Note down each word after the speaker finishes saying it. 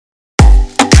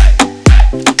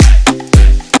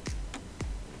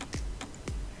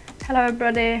Hello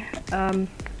everybody,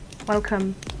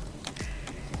 welcome.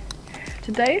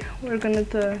 Today we're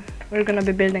gonna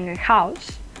be building a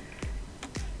house.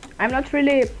 I'm not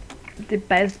really the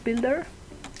best builder.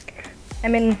 I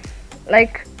mean,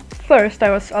 like, first I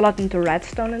was a lot into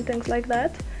redstone and things like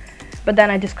that, but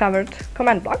then I discovered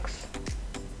command blocks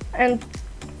and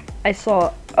I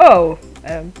saw,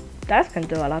 that can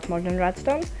do a lot more than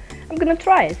redstone. I'm gonna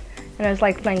try it. And I was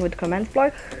like playing with command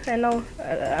block, I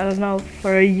don't know,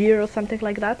 for a year or something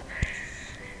like that.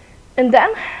 And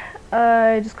then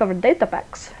I discovered data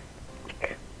packs.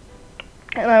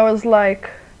 And I was like,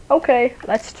 okay,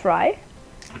 let's try.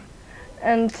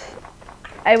 And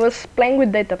I was playing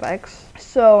with data packs.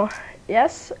 So,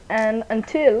 yes, and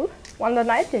until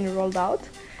 1.19 rolled out,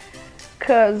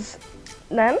 because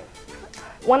then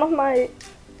one of my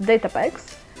data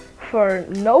packs, for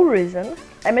no reason,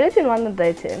 I made it in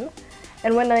 1.18,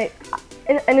 and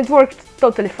and it worked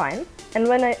totally fine. And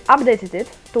when I updated it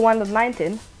to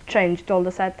 1.19, changed all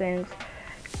the settings,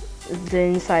 the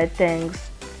inside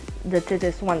things, that it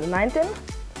is 1.19,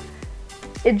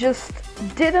 it just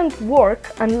didn't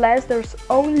work unless there's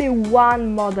only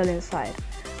one model inside,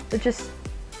 which is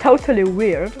totally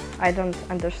weird. I don't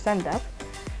understand that.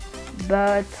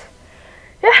 But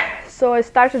yeah, so I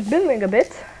started building a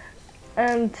bit,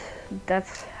 and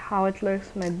that's how it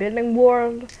looks, my building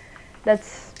world.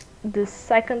 That's the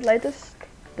second latest,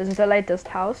 this is the latest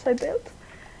house I built.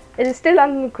 It is still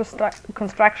under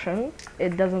construction,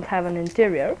 it doesn't have an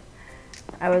interior.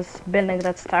 I was building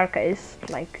that staircase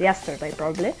like yesterday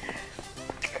probably.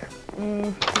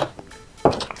 And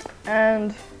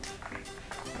oh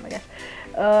my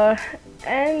god,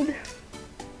 and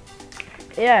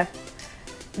yeah,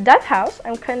 that house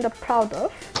I'm kind of proud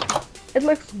of. It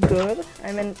looks good.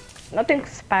 I mean, nothing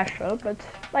special, but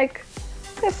like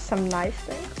there's some nice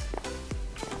things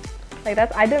like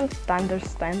that. I don't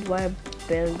understand why I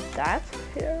built that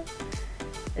here.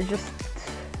 It's just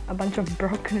a bunch of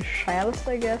broken shelves,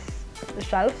 I guess. The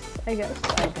shelves, I guess.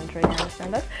 I don't really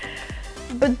understand that.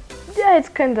 But yeah, it's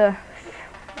kind of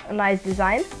a nice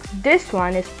design. This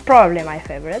one is probably my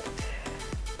favorite.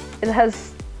 It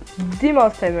has the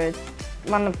most favorite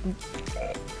one of.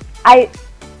 I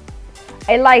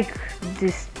like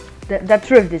that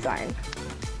roof design.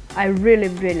 I really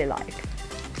like.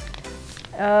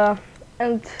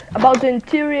 And about the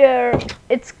interior,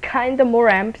 it's kind of more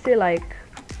empty, like,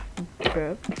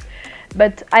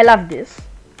 but I love this.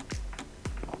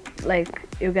 Like,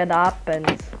 you get up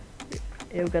and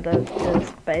you get a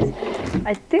space.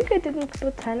 I think I didn't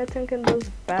put anything in those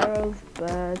barrels,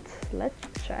 but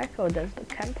let's check. Oh, there's the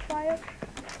campfire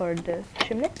for the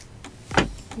chimney.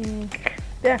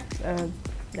 Yeah,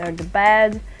 there's the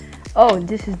bed. Oh,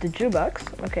 this is the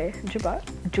jukebox. Okay, jukebox.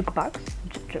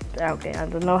 Okay, I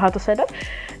don't know how to say that.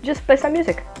 Just play some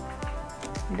music.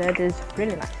 That is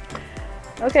really nice.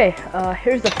 Okay,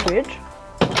 here's the fridge.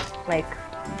 Like,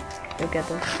 you get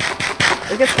some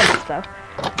stuff.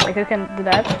 Like, you can do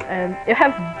that, and you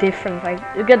have different, like,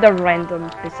 you get a random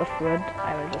piece of wood.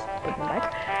 I will just put them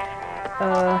back.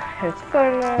 Here's the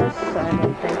furnace. I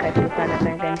don't think I put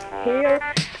anything in here.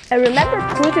 I remember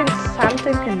putting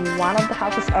something in one of the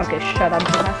houses. Okay, shut up,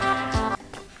 Jonas.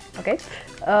 Okay,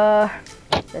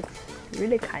 that's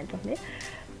really kind of me.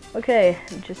 Okay,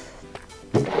 just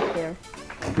here.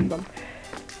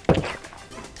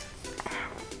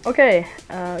 Okay,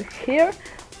 here.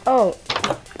 Oh,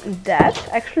 that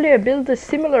actually I built a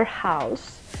similar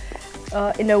house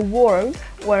in a world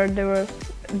where there was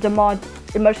the mod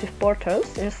immersive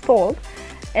portals installed,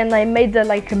 and I made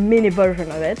like a mini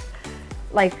version of it,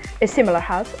 like a similar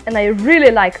house, and I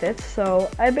really liked it, so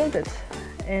I built it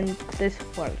in this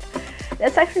world.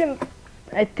 That's actually,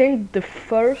 I think, the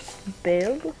first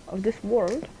build of this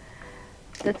world.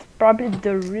 That's probably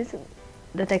the reason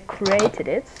that I created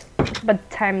it, but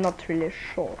I'm not really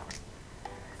sure.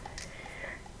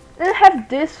 Then I have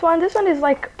this one. This one is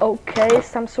like, okay,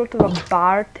 some sort of a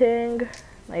bar thing.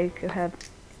 Like, you have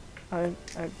are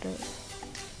the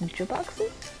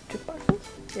jukeboxes?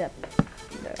 Yep,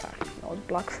 there are no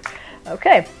blocks.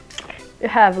 Okay, you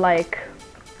have like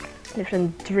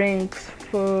different drinks,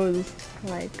 foods,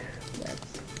 like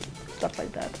stuff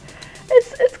like that.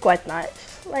 It's quite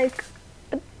nice. Like,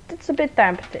 it's a bit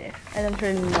empty. I don't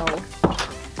really know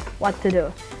what to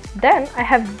do. Then I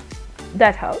have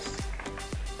that house.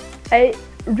 I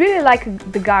really like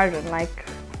the garden. Like,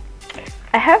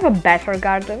 I have a better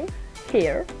garden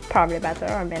here, probably better.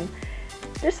 I mean,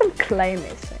 there's some clay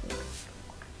missing.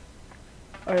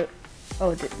 Or,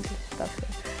 oh, this stuff here.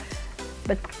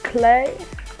 But clay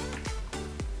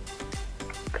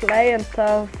and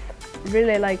stuff,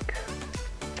 really like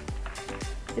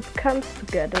it comes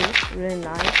together really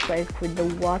nice, like with the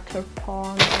water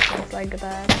pond and things like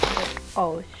that. But,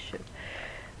 oh shoot.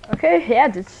 Okay, yeah,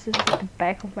 this is the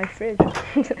back of my fridge.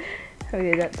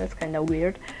 Okay, that's kind of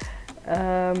weird.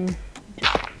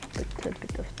 Just put a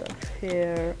bit of stuff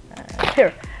here and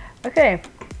here. Okay.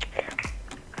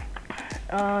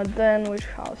 Then which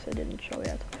house I didn't show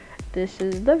yet? This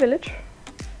is the village.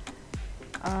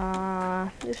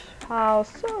 This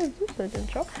house, oh, this I didn't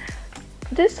show.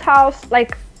 This house,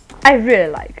 like, I really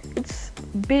like. It's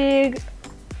big.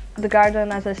 The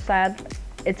garden, as I said,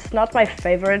 it's not my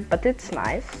favorite, but it's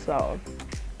nice. So,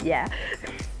 yeah.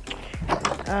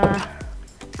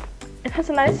 It has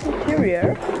a nice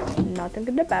interior. Nothing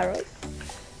in the barrels.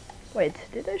 Wait,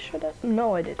 did I show that?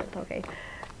 No, I didn't. Okay,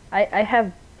 I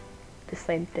have the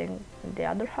same thing in the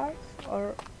other house,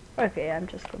 or okay, I'm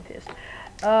just confused.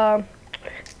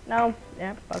 Now,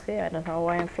 yeah, okay, I don't know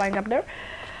why I'm flying up there.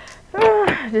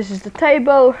 This is the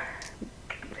table.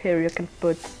 Here you can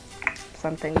put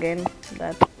something in.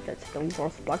 That's the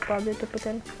worst block probably to put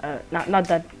in. Not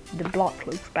that the block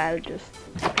looks bad, just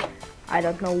I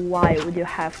don't know why would you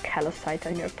have calcite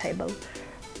on your table.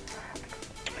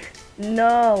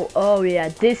 No, oh yeah,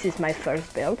 this is my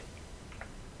first build.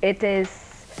 It is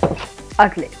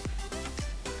ugly.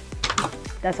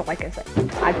 That's all I can say.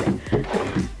 Ugly.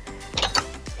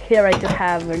 Here I do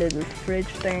have a little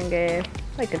fridge thingy,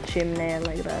 like a chimney,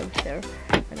 like that here,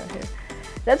 and here.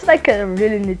 That's like a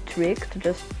really neat trick to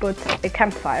just put a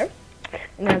campfire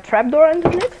and a trapdoor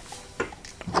underneath,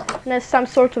 and there's some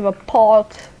sort of a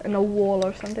pot and a wall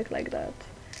or something like that.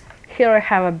 Here I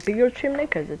have a bigger chimney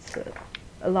because it's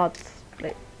a lot,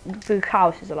 like the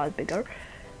house is a lot bigger.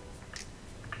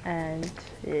 And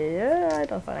yeah, I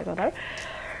don't want to go there.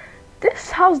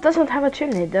 This house doesn't have a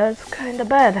chimney, that's kinda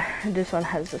bad. This one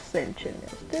has the same chimney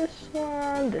as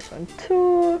this one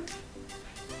too.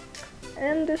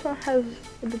 And this one has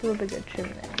a bit of a bigger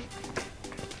chimney.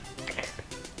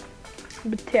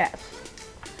 But yes.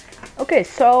 Okay,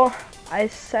 so I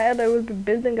said I will be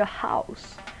building a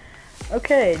house.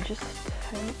 Okay, just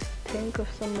think of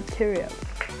some materials.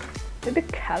 Maybe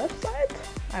calcite?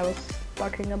 I was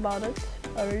talking about it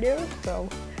earlier, so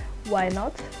why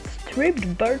not?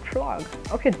 Stripped birch log.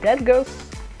 Okay, that goes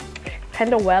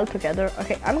kinda well together.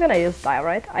 Okay, I'm gonna use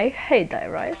diorite. I hate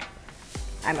diorite.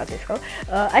 I'm not this cool.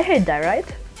 I hate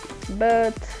diorite,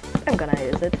 but I'm gonna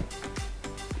use it.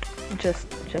 Just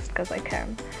cause I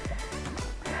can.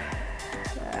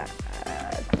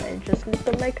 I just need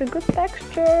to make a good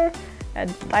texture,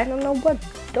 and I don't know what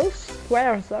those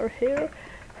squares are here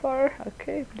for.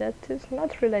 Okay, that is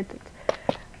not related.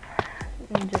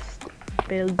 And just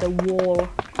build the wall.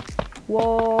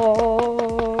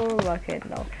 Whoa! Okay,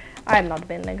 no, I'm not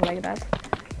building like that.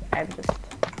 I'm just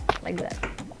like that.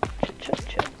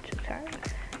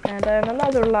 And then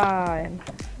another line.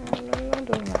 And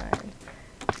another line.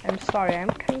 I'm sorry, I'm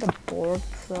kind of bored,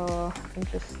 so I'm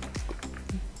just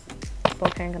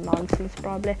talking nonsense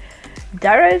probably.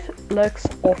 Diorite looks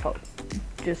awful.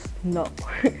 Just no.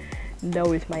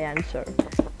 No is my answer.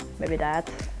 Maybe that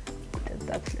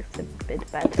looks a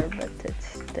bit better, but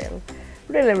it's still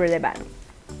really bad.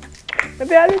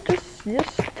 Maybe I will just use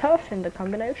stuff in the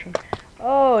combination.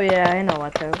 Oh yeah, I know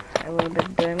what I will be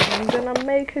doing. I'm gonna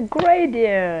make a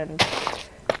gradient.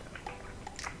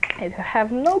 If you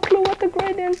have no clue what a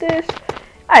gradient is,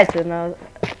 I too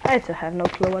have no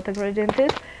clue what a gradient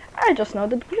is. I just know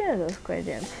that there's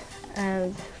gradients.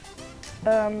 And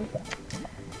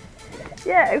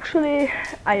yeah, actually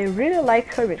I really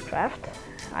like Hermitcraft.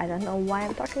 I don't know why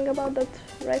I'm talking about that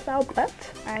right now, but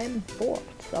I'm bored,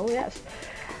 so yes.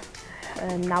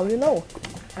 Now you know.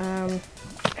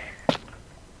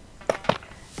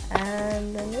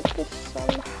 And I need to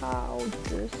somehow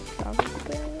do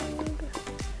something.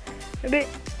 Maybe.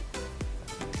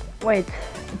 Wait.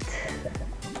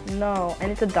 No, I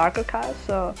need a darker color,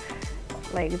 so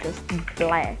like just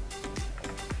black.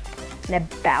 And a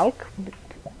bulk,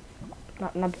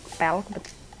 but not bulk,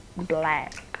 but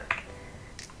black.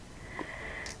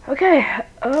 Okay,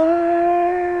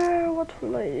 what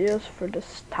will I use for the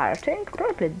starting?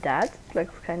 Probably that, it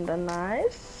looks kinda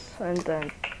nice. And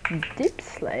then deep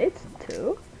slate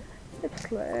too. Deep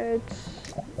slate,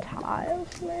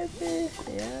 tiles maybe?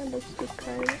 Yeah, that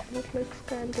looks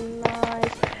kinda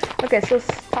nice. Okay, so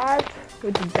start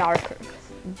with the darkest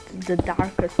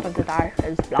of the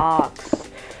darkest blocks.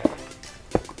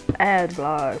 Add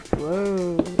blocks,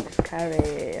 whoa,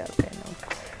 scary, okay.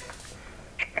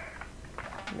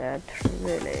 That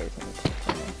really isn't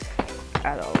funny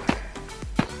at all.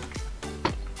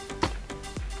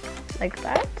 Like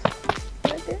that,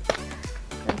 maybe?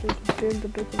 And just build a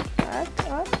bit of that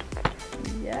up.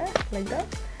 Yeah, like that.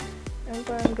 And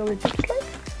then go with deep slate.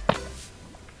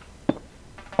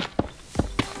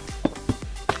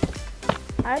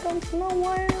 I don't know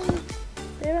why I'm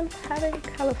even having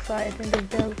calcite in this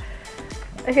build.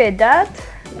 Okay, that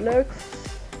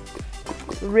looks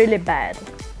really bad.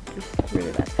 Just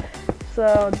really bad.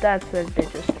 So that will be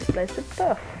just replaced with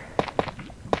tough.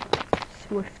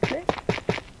 Swiftly.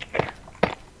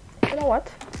 You know what?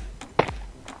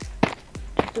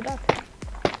 Just do that.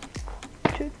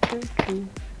 Choo choo choo.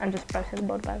 I'm just pressing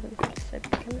both buttons if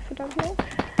you don't know.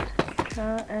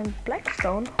 And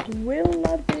blackstone will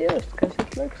not be used because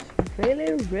it looks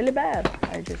really bad.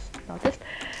 I just noticed.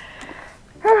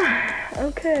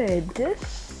 Okay,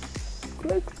 this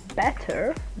looks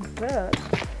better, but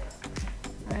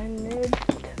I need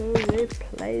to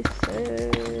replace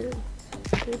it.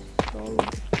 This all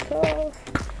tough.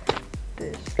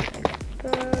 This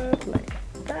like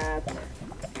that.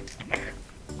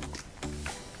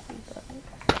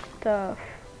 Tough.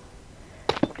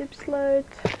 Deep slate.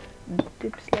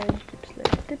 Deep slate, deep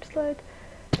slate, deep slate.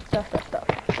 Stuff.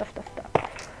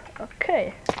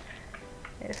 Okay.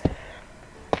 Yeah.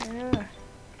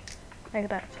 Like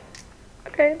that.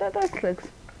 Okay, that looks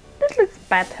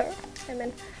better. I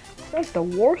mean, it's not the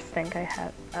worst thing I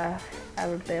have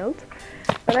ever built,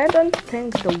 but I don't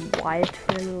think the white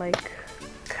will like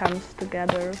comes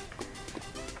together.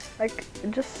 Like,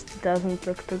 it just doesn't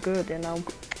look too good, you know.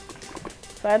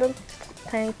 So I don't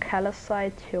think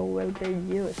calcite here will be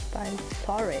used. I'm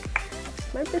sorry.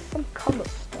 Maybe some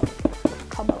cobblestone.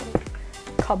 Cobble.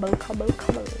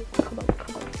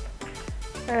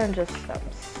 And just some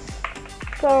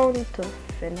stone to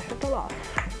finish it all off.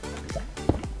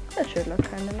 That should look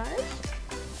kinda nice.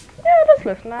 Yeah, that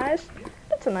looks nice.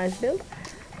 That's a nice build.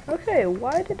 Okay,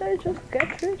 why did I just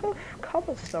get rid of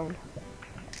cobblestone?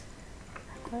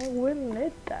 I will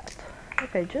need that.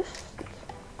 Okay, just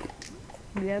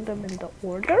get them in the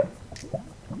order.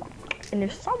 And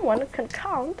if someone can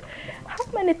count how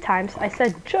many times I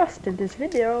said just in this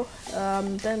video,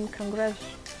 then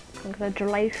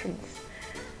congratulations.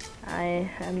 I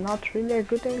am not really a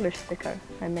good English speaker.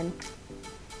 I mean,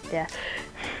 yeah,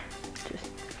 just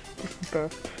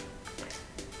burp.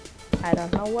 I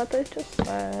don't know what I just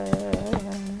said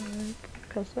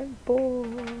because I'm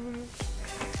bored.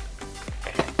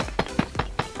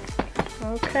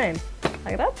 Okay,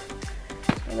 like that.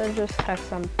 And then just have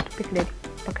some pickly,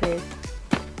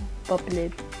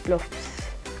 bubbly bluffs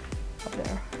up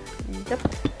there. Yep,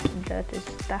 that is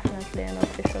definitely an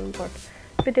official word.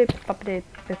 Pickly, bubbly,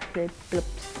 pickly,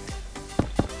 bluffs.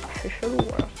 Official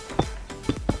word.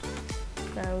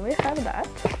 Now we have that.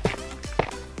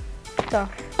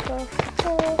 Tough.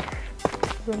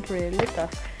 Isn't really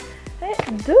tough. Hey,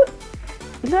 do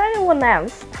anyone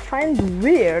else find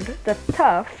weird that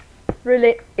tough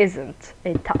really isn't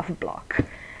a tough block?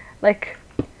 Like,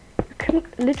 you can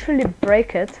literally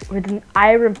break it with an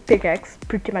iron pickaxe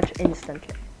pretty much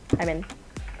instantly. I mean,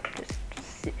 just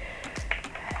see.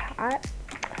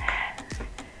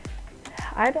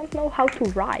 I don't know how to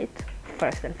write,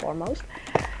 first and foremost,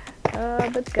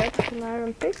 but get an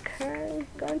iron pick and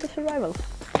go into survival.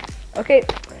 Okay,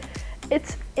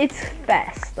 it's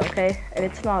fast, okay, and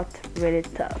it's not really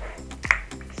tough,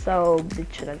 so it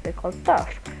shouldn't be called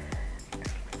tough.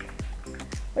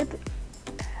 But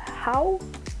how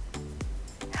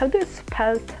do you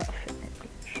spell tough in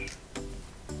English?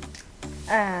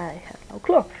 I have no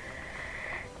clue.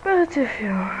 But if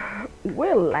you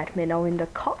will let me know in the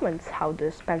comments how do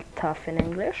you spell tough in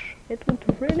English, it would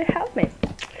really help me.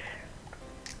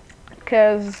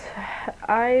 Because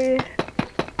I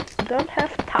don't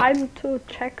have time to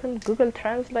check on Google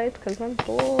Translate because I'm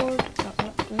bored.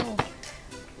 No.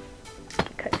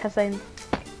 Because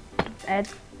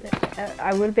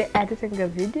I will be editing a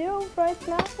video right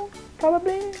now,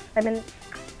 probably. I mean,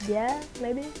 yeah,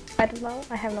 maybe. I don't know.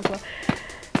 I have no clue.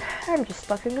 I'm just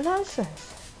talking nonsense.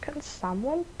 Can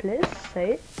someone please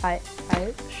say I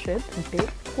should be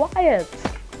quiet?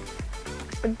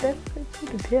 But then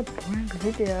it would be a boring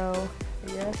video.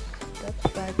 Yes, that's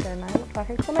right, and I'm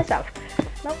talking to myself.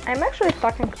 No, I'm actually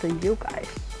talking to you guys.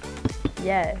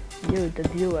 Yeah, you, the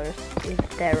viewers, if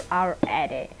there are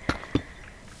any.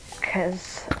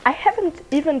 Because I haven't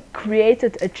even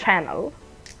created a channel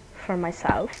for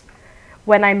myself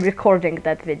when I'm recording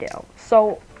that video.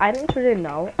 So I don't really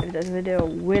know if this video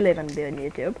will even be on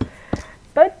YouTube.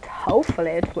 But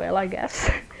hopefully it will, I guess.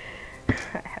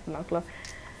 I have no clue.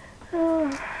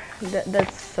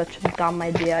 That's such a dumb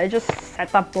idea. I just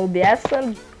set up OBS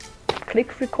and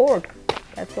click record.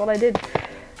 That's all I did.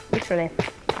 Literally,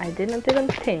 I didn't even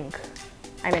think.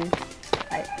 I mean,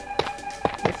 I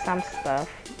did some stuff.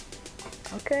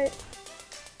 Okay.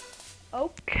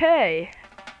 Okay.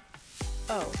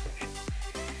 Oh.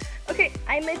 Okay,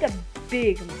 I made a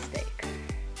big mistake.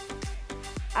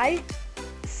 I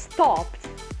stopped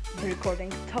the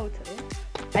recording totally.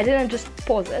 I didn't just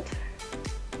pause it.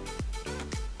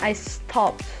 I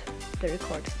stopped the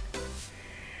recording.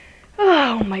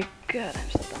 Oh my god, I'm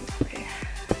so dumb. Okay.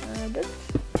 That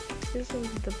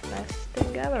isn't the best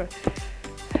thing ever.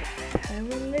 I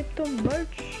will need to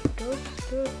merge those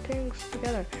two things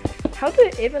together. How do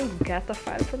you even get a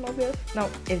file from OBS? No,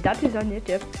 if that is on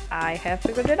YouTube, I have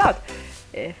figured it out.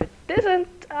 If it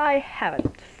isn't, I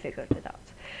haven't figured it out.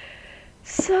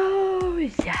 So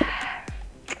yeah,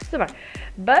 super.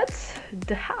 But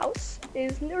the house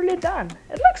is nearly done.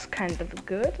 It looks kind of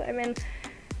good. I mean,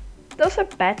 those are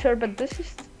better, but this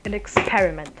is an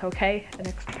experiment, okay? An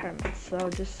experiment. So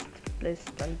just please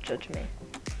don't judge me,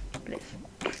 please,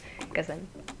 because I'm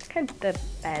kind of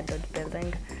bad at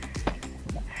building.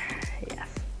 Yes.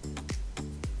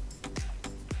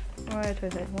 Alright,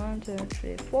 wait, 1, 2,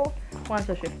 3, 4. 1,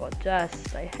 2, 3, 4.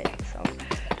 Just, I hate myself.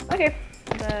 Okay,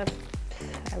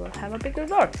 I will have a bigger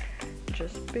door.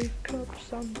 Just pick up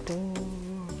some doors.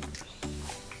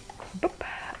 Boop.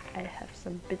 I have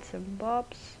some bits and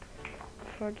bobs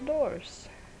for the doors.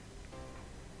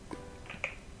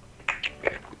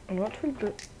 And what will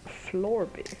the floor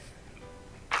be?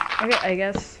 Okay, I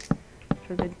guess it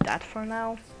will be that for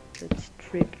now. It's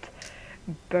stripped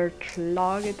birch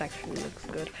log. It actually looks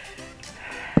good.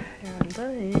 And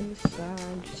the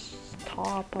inside, just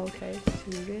top. Okay, it's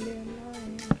really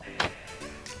annoying.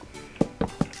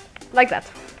 Like that.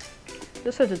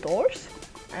 Those are the doors,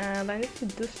 and I need to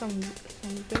do some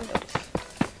windows.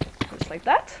 Just like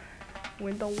that.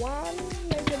 Window 1,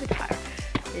 maybe a bit higher.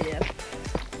 Yep,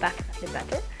 definitely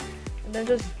better. And then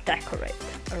just decorate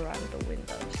around the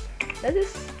windows. That is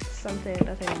something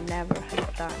that I never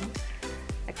have done.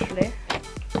 Actually,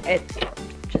 I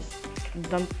just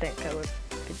don't think I would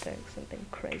be doing something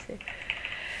crazy.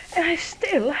 And I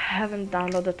still haven't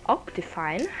downloaded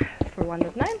Optifine for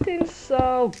 1.19,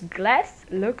 so glass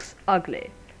looks ugly.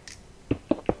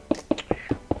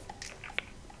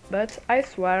 But I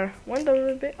swear, when there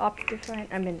will be Optifine,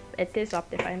 I mean, it is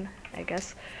Optifine, I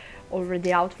guess,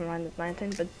 already out for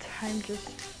 1.19, but I'm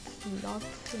just not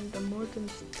in the mood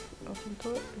of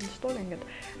installing it.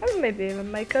 I will maybe even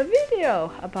make a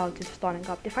video about installing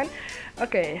Optifine.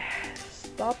 Okay,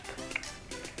 stop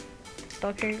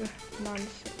talking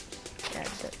nonsense. Yeah,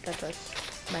 that was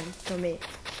meant to me,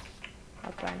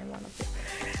 not to any one of you.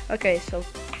 Okay, so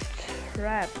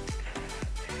trapdoor,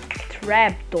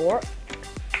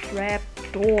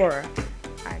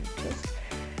 and just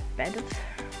bedded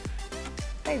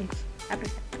things,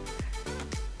 everything.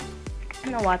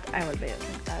 You know what? I will be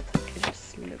using that. It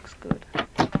just looks good.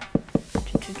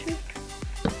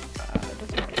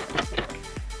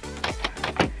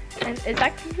 And it's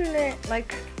actually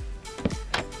like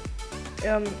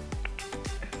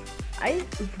I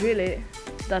really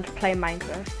don't play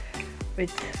Minecraft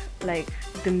with like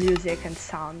the music and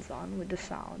sounds on, with the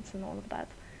sounds and all of that.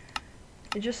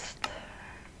 It just,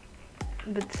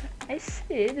 but I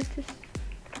see it just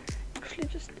actually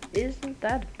just isn't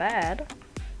that bad.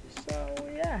 So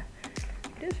yeah,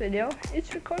 this video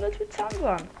is recorded with sounds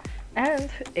on, and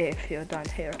if you don't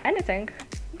hear anything,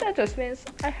 that just means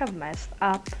I have messed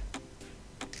up,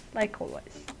 like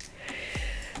always.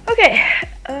 Okay,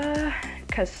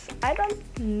 cause I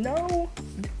don't know.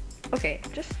 Okay,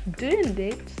 just do you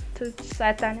need to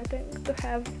set anything to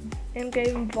have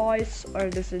in-game voice, or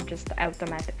does it just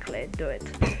automatically do it?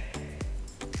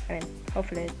 I mean,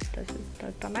 hopefully it does it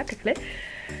automatically.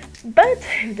 But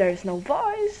if there is no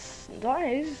voice,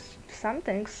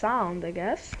 something sound, I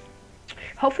guess.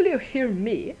 Hopefully you hear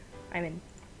me. I mean,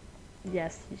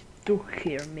 yes, you do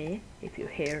hear me if you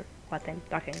hear what I'm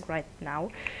talking right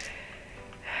now.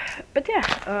 But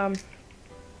yeah,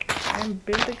 I'm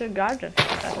building a garden.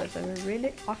 That was a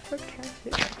really awkward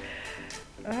transition.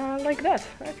 Like that.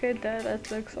 Okay,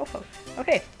 that looks awful.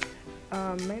 Okay,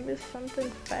 maybe something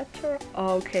better.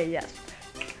 Okay, yes.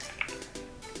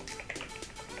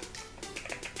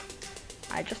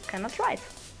 I just cannot write,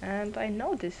 and I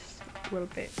know this will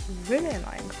be really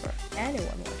annoying for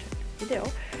anyone watching this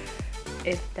video,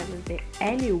 if there will be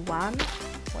anyone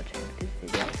watching this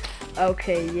video.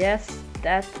 Okay, yes,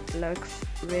 that looks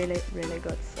really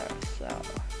good, sir. So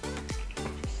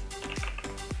just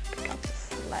pick up the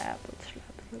slab. What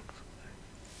slab looks good?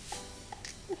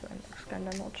 This one looks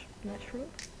kinda not natural.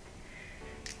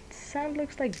 Sand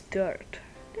looks like dirt.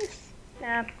 This,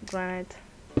 yeah, granite.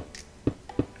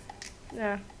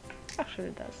 Yeah, actually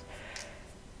it does.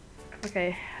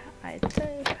 Okay, I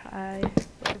think I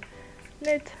will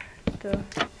need to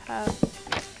have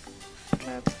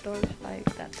doors like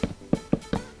that.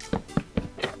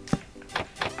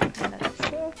 And that's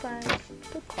 2 times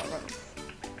 2 corals.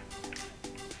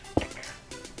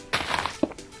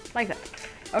 Like that.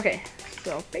 Okay,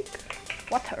 so pick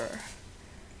water.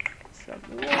 Some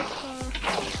water.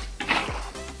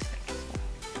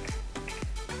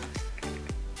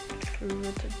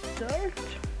 Rooted dirt,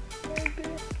 maybe.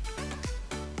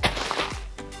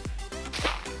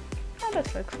 Oh, that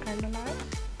looks kinda nice.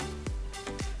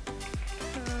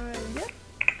 Yep.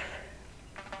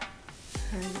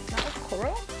 And now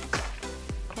coral.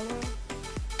 Coral.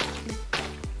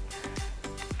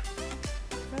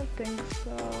 I don't think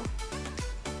so.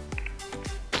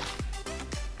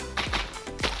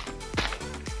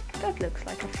 That looks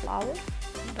like a flower.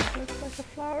 That looks like a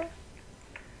flower.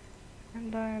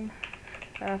 And then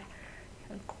have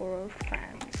some coral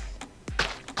fans.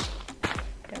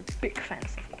 They're big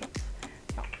fans, of course.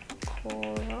 No,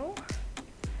 coral.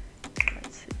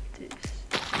 Let's see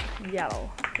this. Yellow,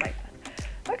 like that.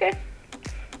 Okay.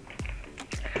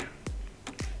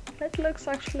 That looks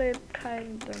actually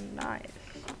kinda nice.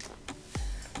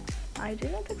 I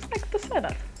did not expect to say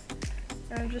that.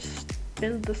 And just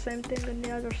build the same thing on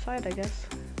the other side, I guess.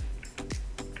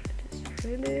 It is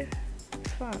really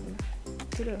fun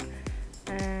to do.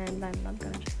 And I'm not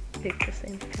gonna just pick the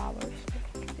same flowers.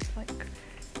 It's like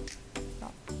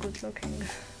not good looking.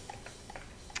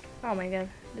 Oh my god,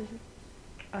 this is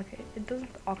okay. It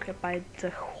doesn't occupy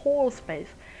the whole space,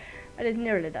 but it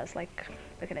nearly does. Like,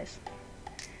 look at this.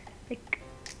 Like,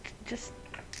 just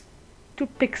 2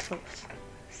 pixels.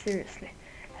 Seriously,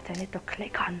 that I need to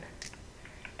click on.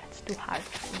 That's too hard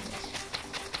for me.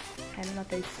 I'm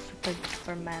not a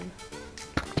Superman.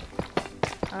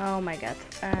 Oh my god,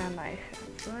 and I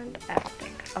have ruined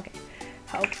everything. Okay,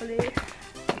 hopefully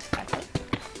it's better.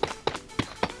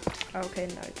 Okay,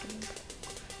 no it didn't.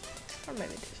 Or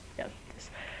maybe this. Yeah, this.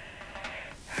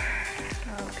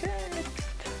 Okay,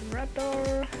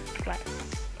 trapdoor, glass.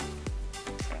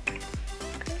 Okay.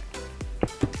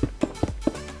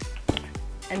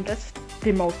 And that's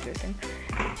the most weird thing.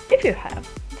 If you have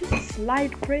this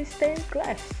light gray stained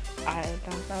glass, I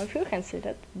don't know if you can see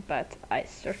that, but I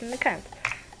certainly can't.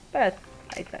 But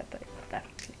like that, I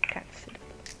definitely can't see that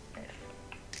if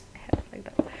I have it like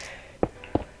that.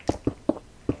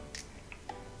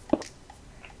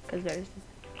 Because there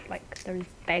is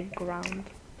background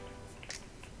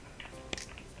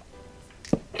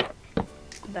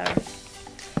there.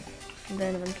 In the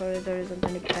inventory there isn't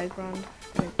any background.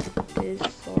 I mean, it is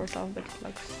sort of, but it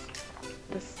looks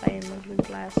the same as the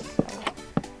glass. So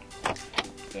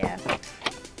yeah.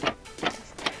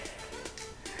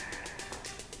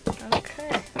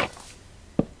 Okay.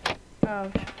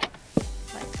 Oh,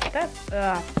 like that.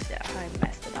 Yeah, I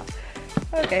messed it up.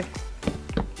 Okay.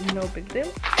 No big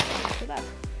deal. After that.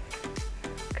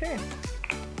 Okay.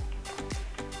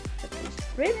 That is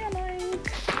really annoying.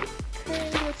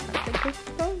 Something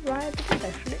to go right, but it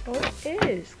actually all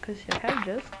is, because you have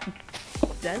just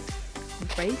that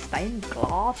gray stained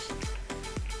glass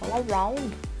all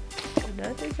around. So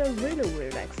that is a really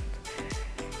weird accent.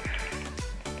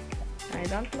 I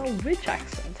don't know which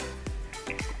accent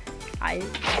I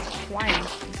was trying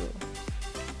to do.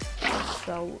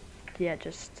 So yeah,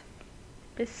 just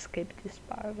skip this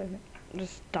part and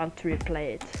just don't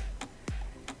replay it.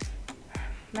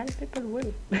 Many people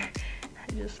will. I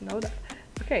just know that.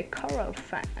 Okay, coral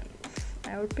fans.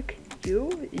 I will pick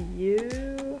you.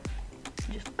 You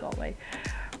just go away.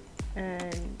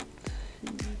 And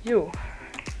you.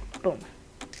 Boom.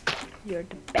 You're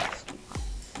the best ones.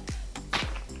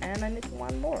 And I need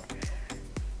one more.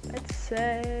 Let's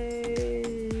say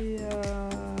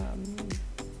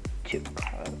 2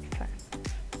 coral fans.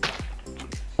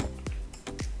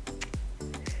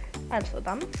 I'm so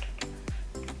done.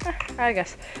 I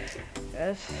guess.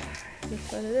 Yes.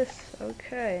 That's what it is.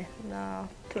 Okay, now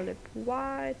tulip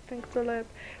white, pink tulip,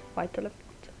 white tulip,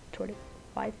 tulip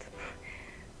white,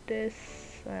 this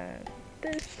and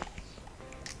this,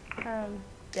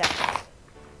 yeah.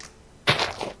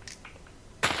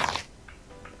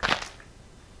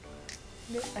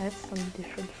 Let's add some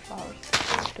different flowers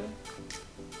too.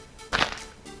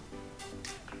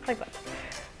 Like that.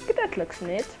 Okay, that looks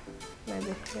neat.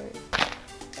 Maybe here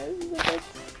is a bit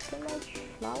too much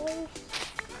flowers.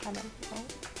 I don't know.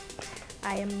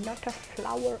 I am not a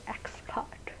flower expert.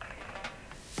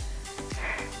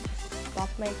 Just stop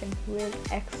making weird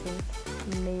accents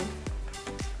to me.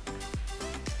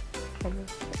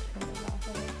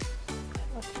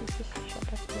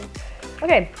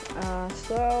 Okay,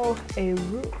 so a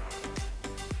roof.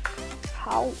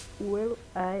 How will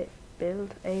I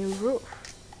build a roof?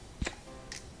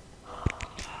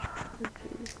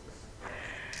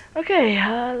 Okay,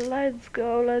 let's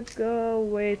go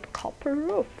with copper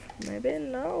roof. Maybe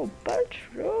no, birch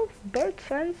roof, birch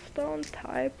sandstone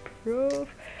type roof.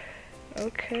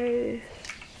 Okay,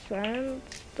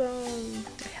 sandstone.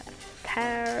 We have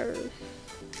stairs.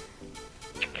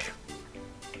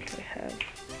 We have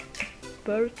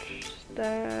birch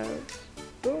stairs.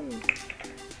 Boom.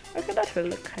 Okay, that will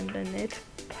look kinda neat,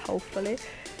 hopefully.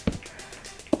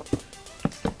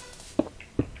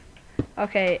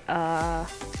 Okay,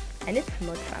 I need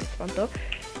smooth sandstone though.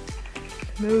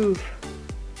 Smooth.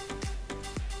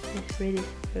 It's really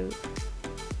smooth.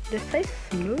 Did I say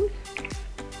smooth?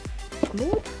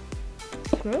 Smooth?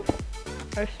 Smooth?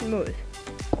 Or smooth?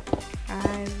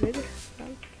 I really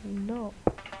don't know.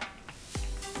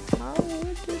 How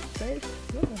would you say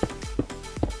smooth?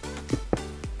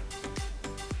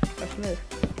 Or smooth?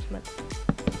 Smooth.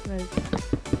 Smooth.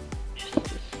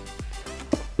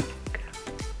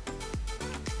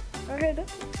 Okay, that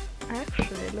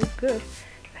actually look good.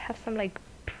 We have some like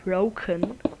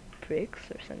broken bricks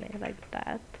or something like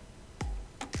that.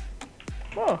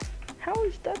 Oh, how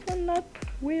is that one not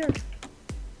weird?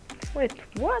 Wait,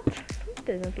 what?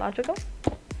 This isn't logical.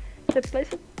 They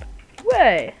place it.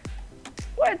 Wait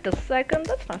a second.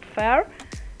 That's not fair.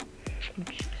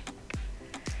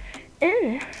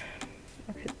 Okay,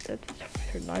 that's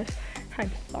weird noise.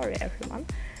 I'm sorry, everyone.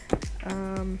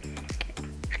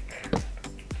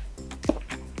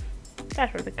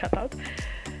 That will be cut out.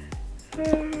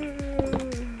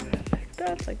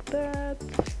 Like that.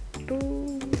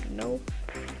 Boom. Nope.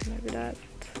 Maybe that.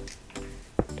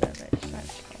 Then a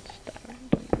sandstone star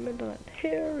in the middle and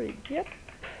here. Yep.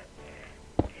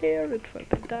 Here it will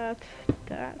be that.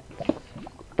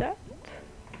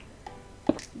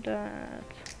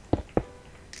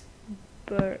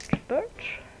 Birch.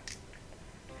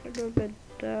 It will be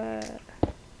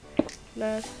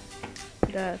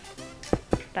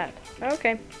that.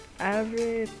 Okay,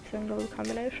 every single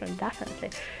combination, definitely.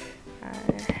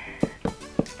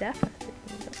 Definitely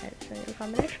every single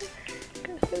combination,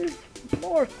 because there's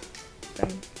more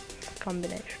than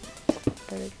combination.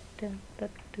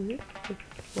 That do it.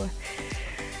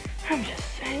 I'm just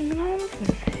saying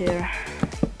nonsense here.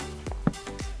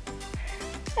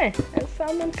 Hey, and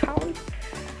someone count.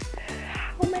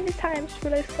 How many times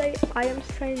will I say I am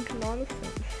saying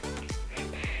nonsense?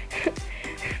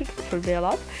 That will be a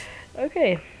lot.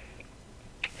 Okay.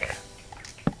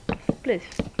 Please,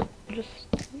 just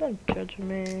don't judge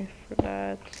me for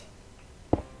that.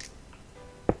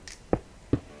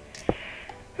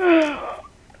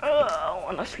 I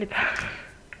wanna sleep.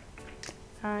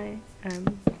 I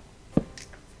am.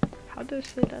 How do you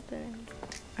say that?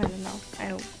 I don't know.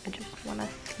 I just wanna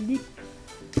sleep.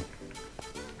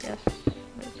 Yes,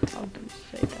 that's how do you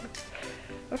say that?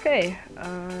 Okay.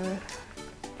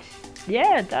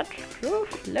 Yeah, that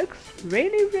roof looks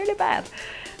really bad.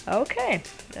 Okay,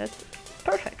 that's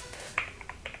perfect.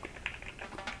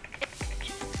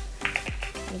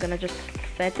 I'm gonna just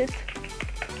set it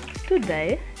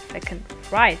today. If I can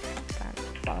write that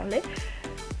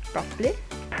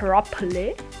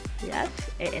properly. Yes,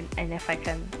 and if I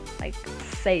can like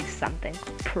say something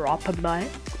properly.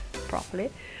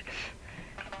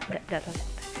 That was.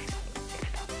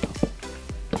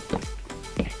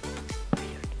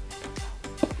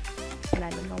 I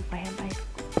don't know why am I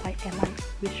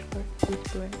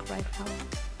whispering right now.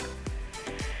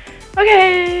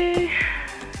 Okay.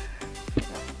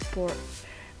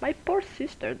 My poor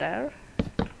sister there.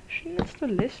 She needs to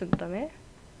listen to me.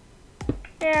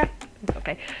 Yeah, it's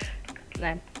okay.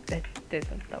 Nah, it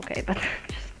isn't okay, but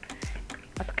just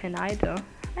what can I do?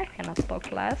 I cannot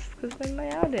talk less because then my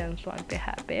audience won't be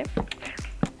happy.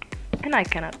 And I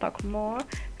cannot talk more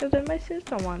because then my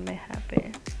sister won't be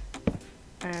happy.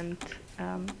 And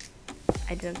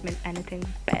I didn't mean anything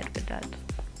bad with that.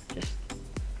 Just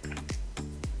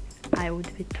I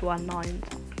would be too annoyed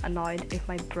if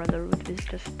my brother would be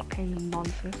just talking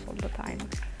nonsense all the time.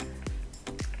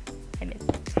 I mean,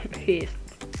 he is.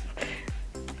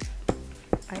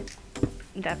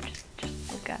 That's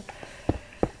just look at.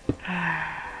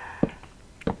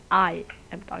 I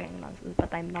am talking nonsense,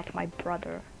 but I'm not my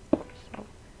brother. So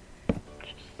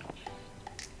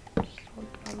just hold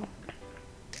on.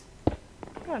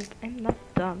 I'm not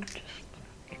dumb, just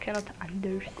you cannot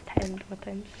understand what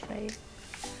I'm saying.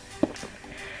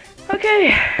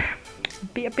 Okay,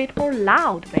 be a bit more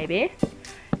loud maybe,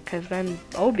 because then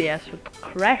OBS would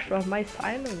crash off my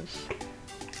silence.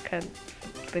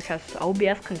 Because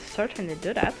OBS can certainly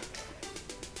do that.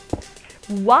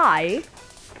 Why?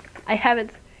 I have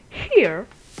it here,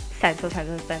 sensor,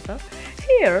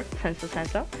 here,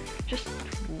 sensor, just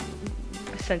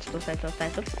sensor, there,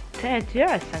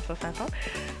 sensor,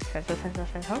 sensor, sensor,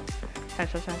 sensor,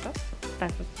 sensor, sensor,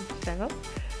 sensor, sensor,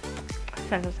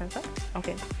 sensor, sensor.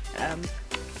 Okay.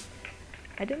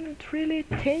 I didn't really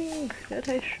think that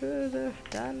I should have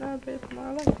done a bit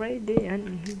more of a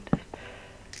gradient,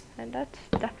 and that's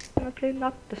definitely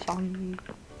not the song.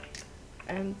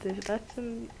 And if that's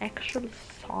an actual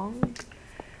song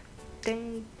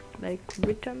thing, like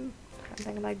rhythm,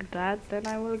 something like that, then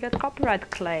I will get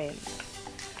copyright claims.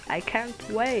 I can't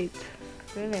wait,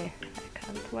 really, I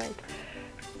can't wait.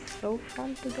 It's so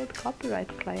fun to get copyright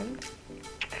claimed.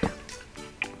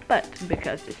 But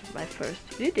because this is my first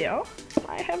video,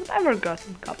 I have never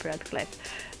gotten copyright claimed.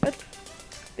 But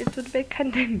it would be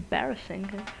kind of embarrassing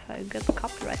if I get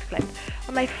copyright claimed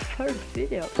on my first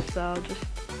video. So just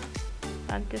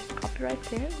add this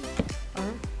copyright in,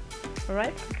 or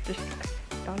alright, just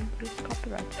don't use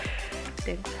copyright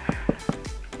things,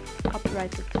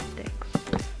 copyrighted things.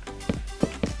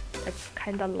 That's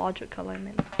kind of logical. I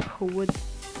mean, who would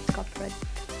copyright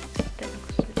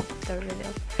things in their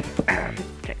videos?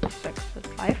 Check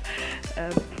 6.5.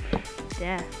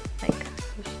 Yeah, like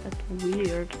just that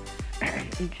weird.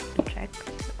 Check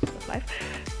 6.5.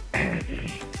 I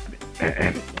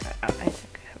think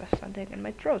I have something in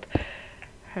my throat.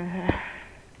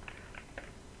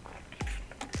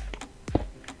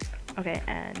 Okay,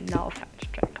 and no offense,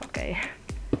 track. Okay,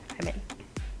 I mean,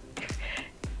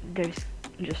 there's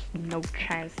just no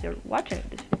chance you're watching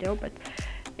this video, but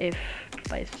if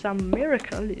by some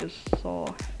miracle you saw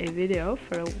a video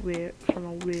from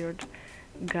a weird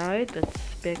guy that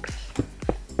speaks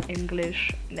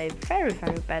English in a very,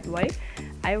 very bad way,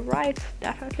 I write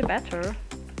definitely better,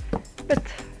 but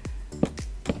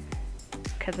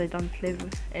because I don't live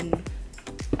in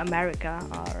America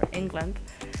or England,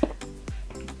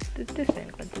 this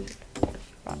England, is it? Yes,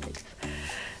 probably it is.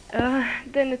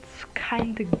 Then it's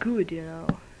kinda good, you know,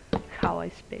 how I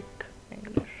speak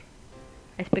English.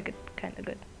 I speak it kinda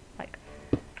good. Like,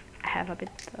 I have a bit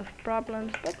of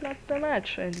problems, but not too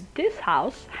much. And this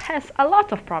house has a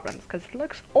lot of problems, because it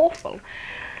looks awful.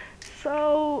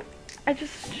 So, I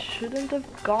just shouldn't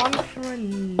have gone for a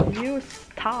new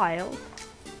style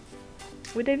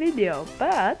with a video,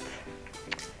 but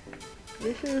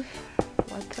this is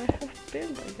what I have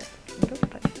built, I guess. Built,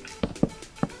 I guess.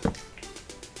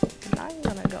 And I'm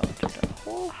gonna go to the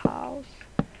whole house.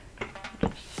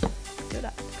 Just do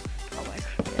that. Oh,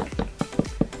 actually, yes.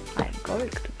 I'm going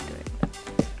to be doing that.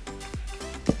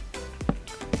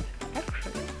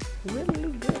 Actually, really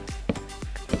look good.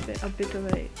 A bit of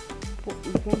a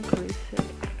wonky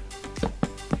setting.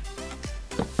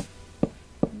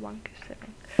 Wonky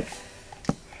setting.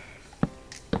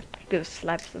 Because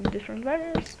slabs of different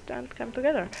values don't come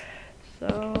together.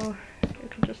 So you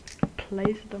can just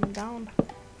place them down.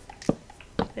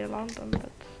 Stay along them,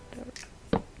 but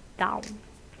they're down.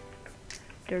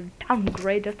 They're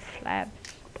downgraded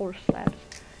slabs. Poor slabs.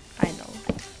 I know.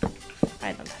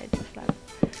 I don't hate the slabs.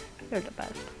 They're the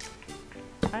best.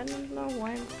 I don't know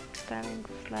why I'm telling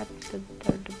slabs that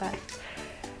they're the best.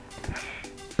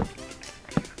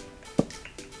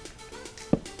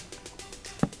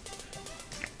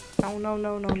 No, no,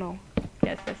 no, no, no.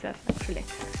 Yes, yes, yes, actually.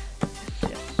 Yes,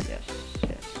 yes, yes,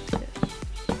 yes, yes.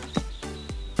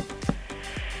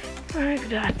 Like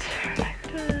that. Like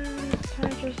that. I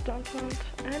just don't want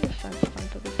any sandstone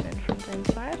to be seen from the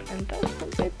inside, and that's a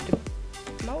bit the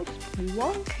most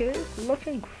wonky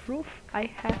looking roof I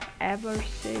have ever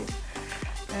seen.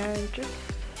 And just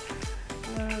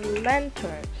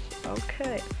lanterns.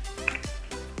 Okay.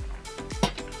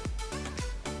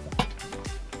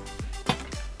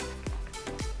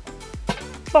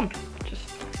 Boom! Just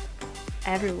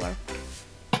everywhere.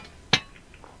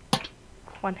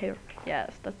 One here.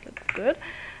 Yes, that looks good.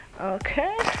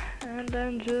 Okay, and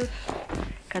then just,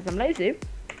 cause I'm lazy,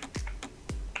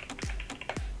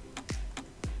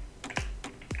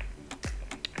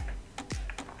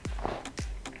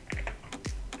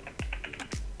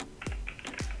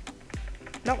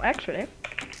 no, actually,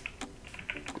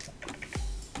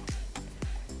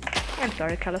 I'm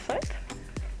sorry, Calcite,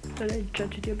 did I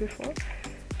judged you before?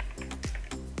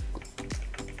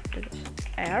 Just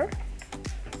air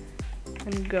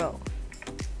and go.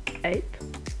 8,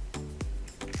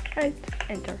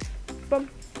 enter. Boom.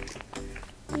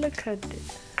 Look at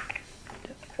this.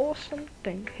 The awesome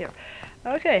thing here.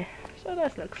 Okay, so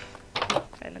that looks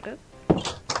kinda good.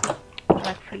 I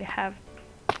actually have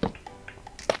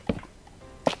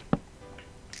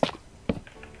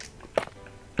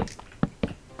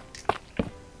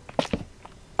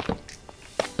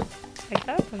like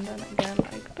that, and then again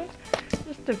like that.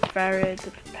 Just to vary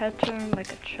the pattern,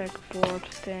 like a checkboard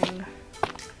thing.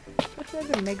 Let's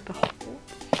maybe make the hole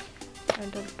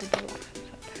and then put the rocks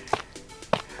inside.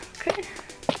 Okay.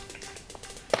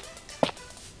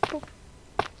 Boop.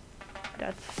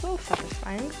 That's so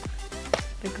satisfying.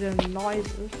 Like the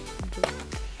noises, the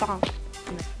sound,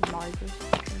 noises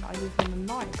and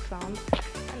annoying sound.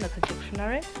 I'm not a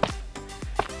dictionary.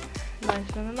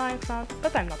 Noise and annoying sound,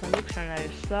 but I'm not a dictionary,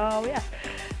 so yes.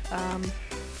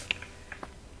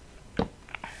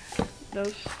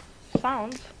 Those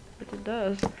sounds that it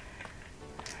does,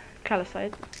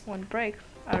 calcite when it breaks,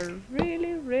 are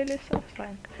really, really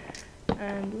satisfying.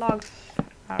 And logs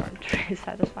aren't really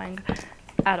satisfying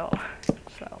at all.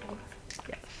 So,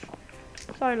 yes.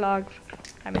 Sorry logs.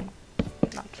 I mean,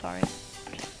 not sorry.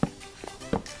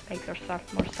 Just make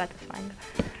yourself more satisfying.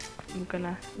 I'm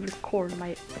gonna record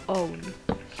my own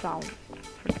sound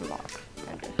for the logs,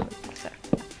 and this will be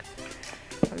satisfying.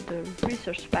 For the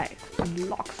research specs and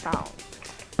log sound.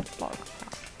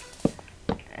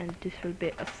 And this will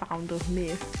be a sound of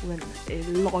me when a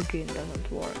login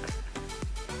doesn't work.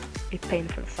 A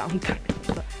painful sound to me.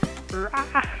 So,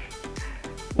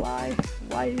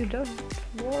 why you don't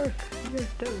work? You're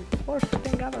the worst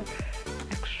thing ever.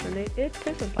 Actually, it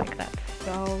isn't like that.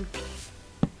 So just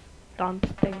don't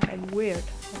think I'm weird,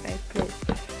 okay? Please.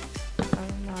 Do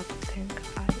not think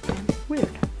I am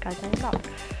weird, because I'm not.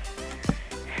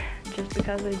 Just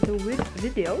because I do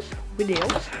videos.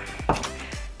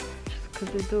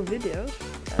 Because I do videos,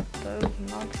 that does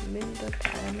not mean that I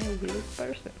am a weird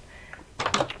person.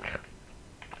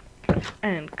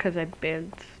 And because I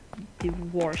built the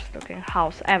worst looking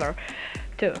house ever,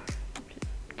 too.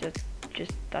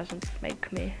 Just doesn't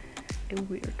make me a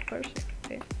weird person,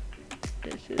 okay?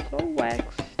 This is all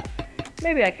waxed.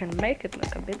 Maybe I can make it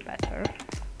look a bit better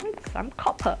with some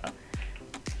copper.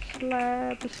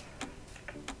 Slabs.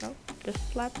 No,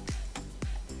 just slab.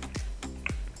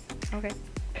 Okay.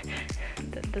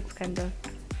 That's kinda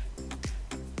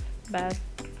bad.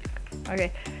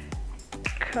 Okay.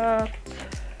 Cut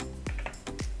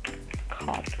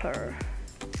copper.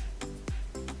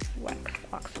 Wax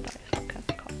oxidized cut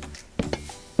copper.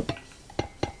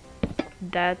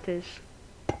 That is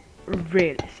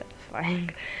really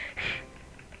satisfying.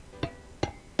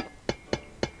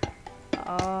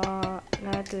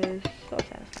 That is so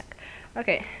satisfying.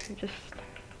 Okay, just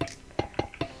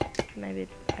maybe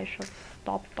I should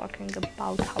stop talking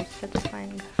about how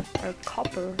satisfying are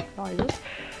copper noises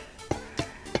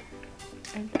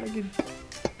and maybe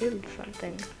build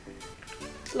something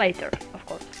later, of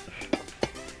course.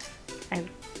 I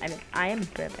mean, I am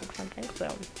building something, so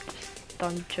just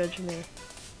don't judge me.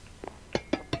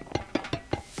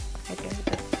 I think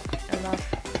that's enough.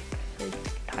 6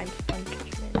 times don't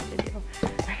judge me in the video.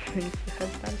 I think you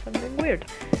have done something weird.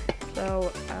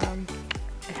 So,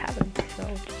 I haven't, so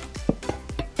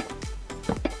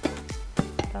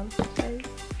just don't say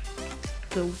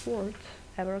the words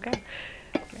ever again.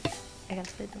 I can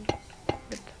say them,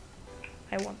 but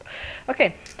I won't.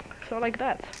 Okay, so like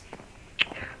that.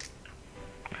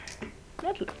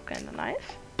 That looks kinda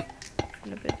nice.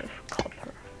 And a bit of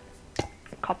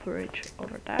copperage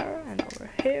over there and over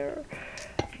here,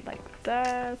 like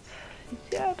that.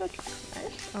 Yeah, that looks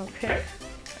nice. Okay.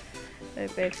 A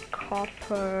bit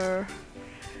copper.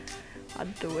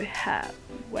 What do we have?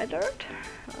 Weathered.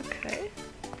 Okay.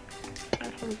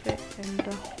 That will be in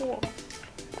the holes.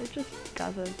 It just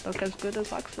doesn't look as good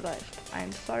as oxidized.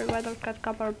 I'm sorry, weathered cut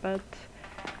copper, but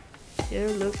you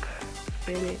look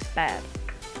really bad.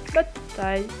 But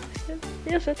I still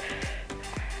use it.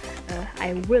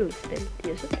 I will still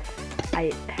use it.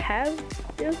 I have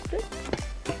used it.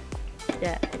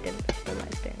 Yeah, I did the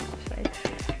right thing to say.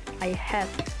 I have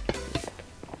used it.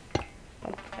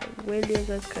 But I will use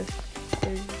it because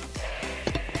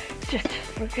just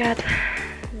forget.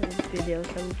 The videos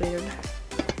are weird.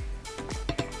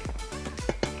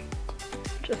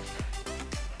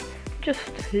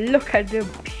 Just look at the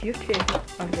beauty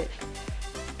of this.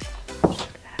 What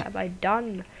have I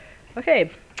done?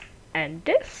 Okay, and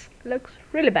this looks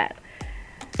really bad.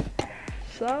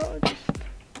 So just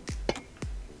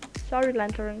sorry,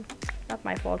 lantern, not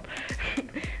my fault.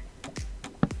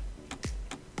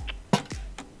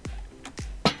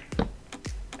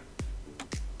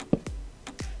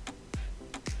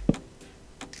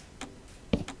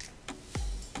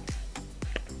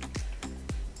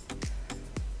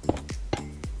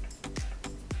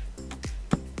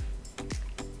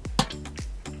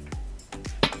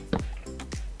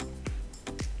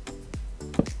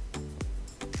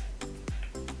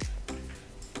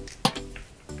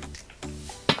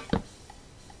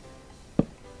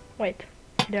 Wait,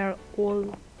 they're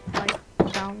all like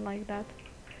down like that,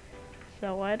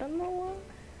 so I don't know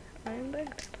why I'm like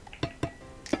that.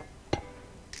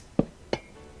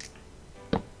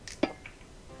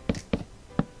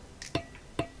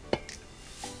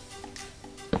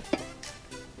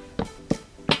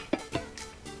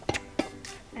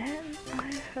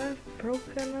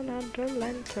 another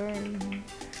lantern.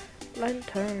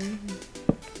 Lantern.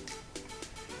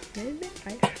 Maybe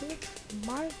I should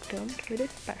mark them with a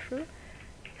special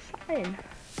sign.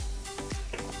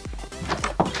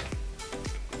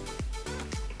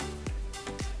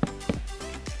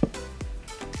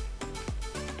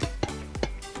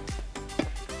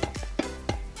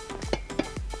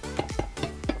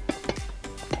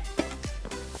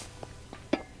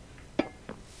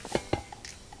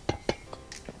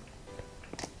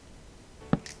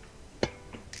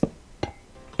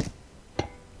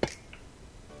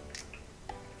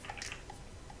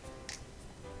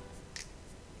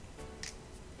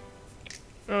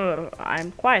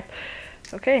 I'm quiet.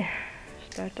 Okay,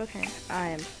 start talking. I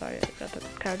am sorry I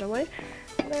got carried away.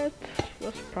 That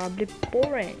was probably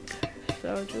boring.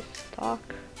 So just talk.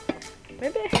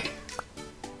 Maybe.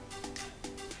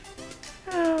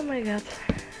 Oh my god.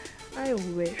 I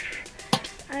wish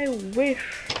I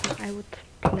would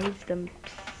place them.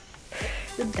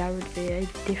 There would be a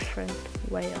different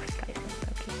way of placing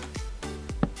them.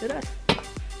 Just do that.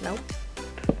 No.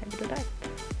 Maybe do that.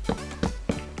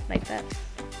 Like that.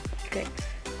 Okay,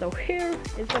 so here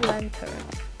is a lantern.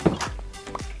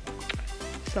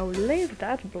 So leave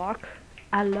that block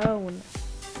alone.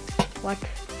 What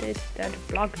did that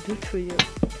block do to you?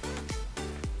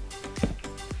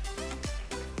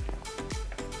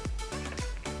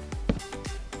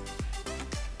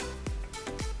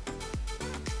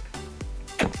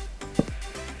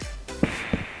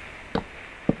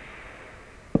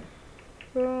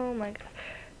 Oh my god.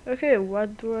 Okay,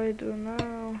 what do I do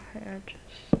now?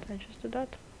 I just do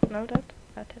that. No,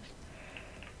 that is.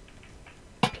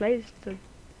 Place the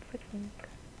freaking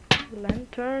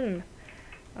lantern.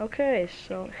 Okay,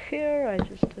 so here I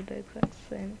just do the exact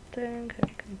same thing. I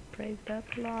can break that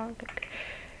block. Okay.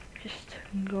 Just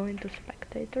go into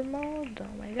spectator mode.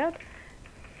 Oh my god.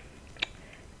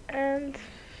 And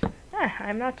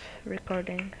I'm not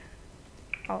recording.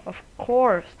 Oh, of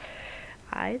course.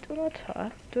 I do not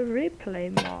have the replay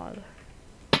mod.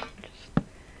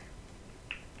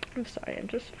 I'm sorry, I'm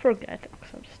just forgetting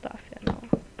some stuff, you know.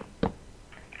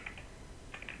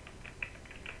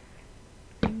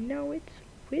 I know it's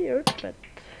weird, but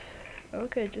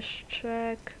okay, just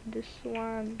check. This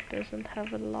one doesn't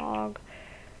have a log.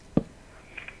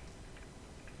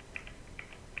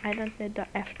 I don't need the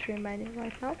F3 menu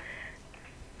right now.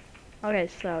 Okay,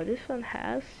 so this one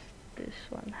has,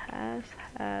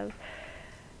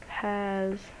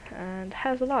 and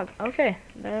has a log. Okay,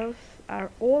 those are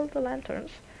all the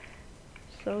lanterns.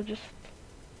 So just,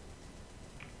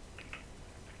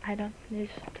 I don't need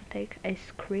to take a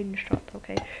screenshot,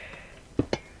 okay?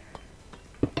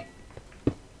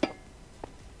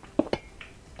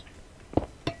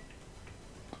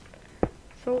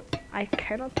 So I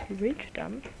cannot reach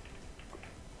them,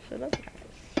 so that's nice.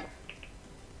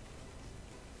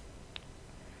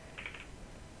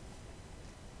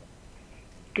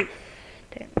 This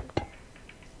thing.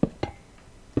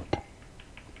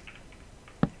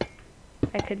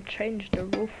 I can change the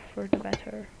roof for the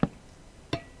better.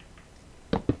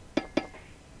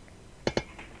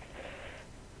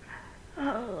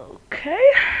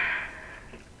 Okay.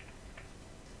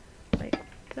 Like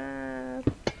that.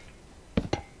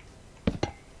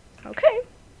 Okay.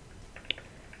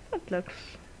 That looks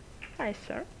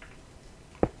nicer.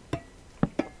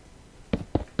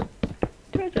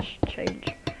 Do I just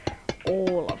change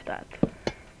all of that?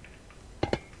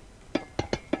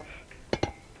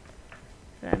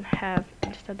 And have,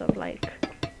 instead of like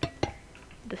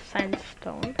the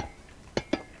sandstone,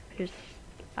 here's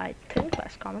I think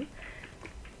less common,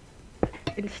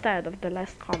 instead of the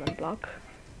less common block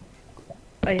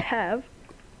I have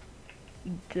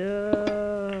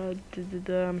the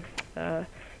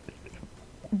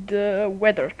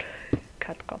weathered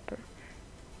cut copper,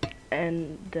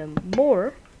 and the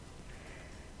more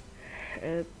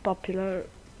popular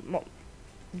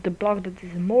the block that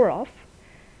is more of,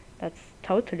 that's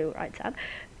totally right side,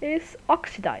 is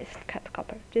oxidized cut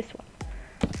copper, this one.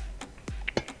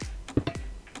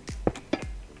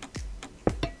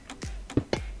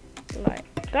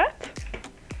 Like that.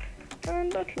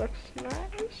 And that looks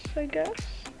nice, I guess.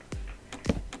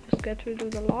 Just get rid of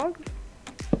the log.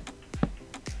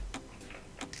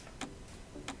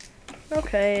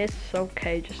 Okay, it's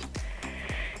okay, just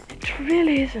it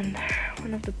really isn't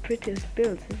one of the prettiest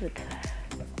builds, is it?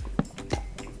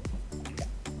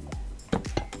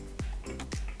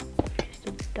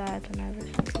 That on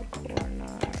every single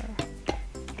corner,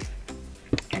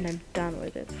 and I'm done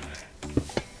with it.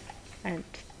 And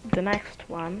the next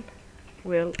one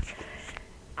will,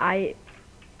 I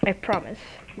promise,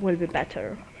 will be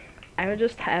better. I will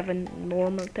just have a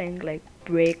normal thing like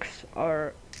bricks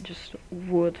or just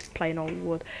wood, plain old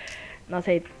wood, not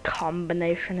a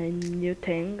combination, a new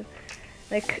thing.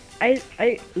 Like I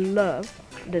love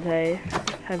that I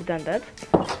have done that,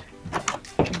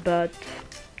 but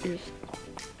just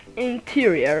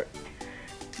interior,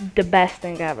 the best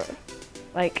thing ever.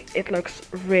 Like it looks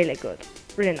really good,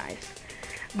 really nice,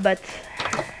 but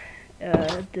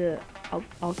the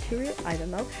ulterior, I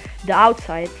don't know, the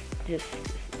outside just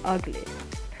is ugly.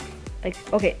 Like,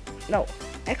 okay, no,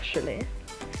 actually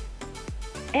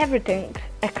everything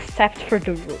except for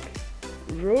the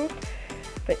roof,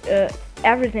 but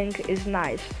everything is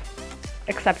nice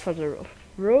except for the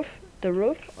roof. The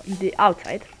roof on the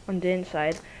outside, on the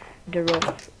inside the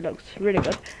roof looks really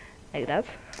good, like that.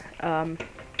 And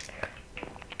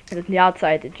on the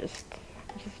outside it just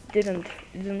didn't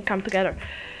come together.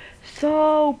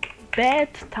 So bed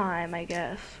time, I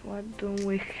guess. What do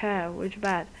we have? Which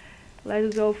bed?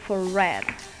 Let's go for red.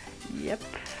 Yep,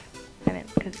 I mean,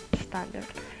 because it's standard.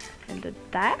 And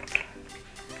that,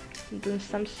 do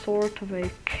some sort of a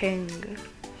king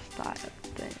style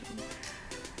thing.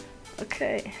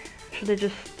 Okay, should I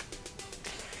just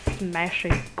smash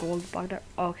a gold block there?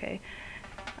 Okay,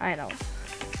 I know.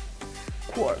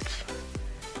 Quartz.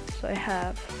 So I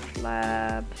have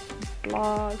slabs,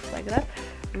 blocks, like that.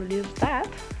 We'll use that,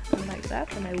 and like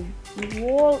that, and a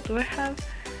wall. Do I have?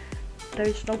 There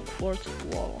is no quartz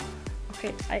wall.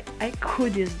 Okay, I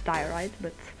could use diorite,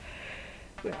 but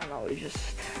we don't know. It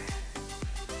just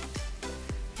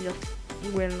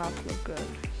will not look good.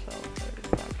 So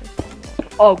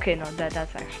okay, no, that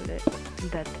actually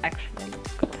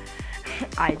looks good.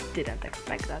 I didn't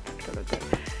expect that to look good.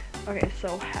 Okay,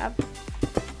 so have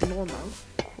normal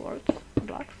quartz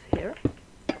blocks here,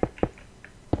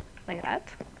 like that,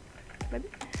 maybe,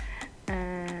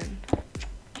 and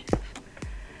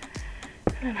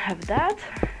then have that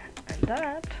and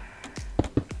that.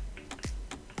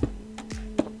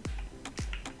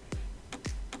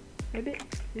 Maybe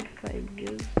if I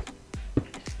use a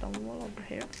stone wall over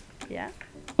here, yeah.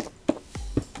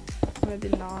 Maybe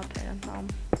not, I don't know.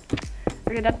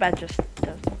 Okay, that bed just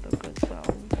doesn't look good, so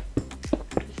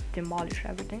just demolish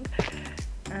everything.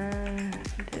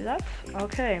 Do that.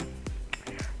 Okay.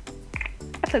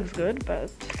 That looks good,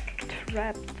 but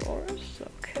trapdoors,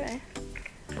 okay.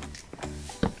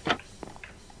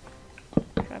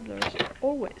 Trapdoors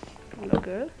always look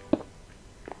good.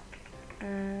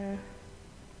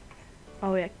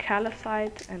 Oh yeah,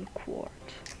 calcite and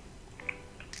quartz.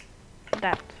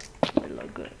 That will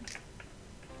look good.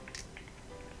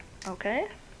 Okay.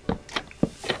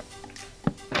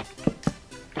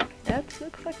 That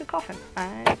looks like a coffin.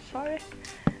 I'm sorry,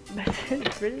 but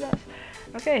it really does.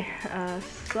 Okay,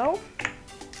 so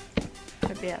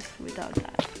maybe yes, without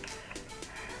that.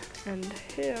 And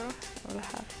here I'll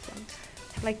have some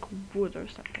like wood or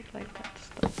something like that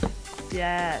stuff.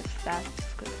 Yes,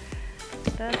 that's good.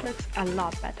 That looks a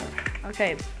lot better.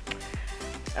 Okay.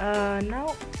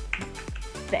 Now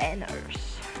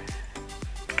banners.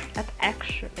 That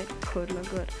actually could look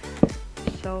good.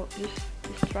 So just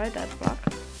try that block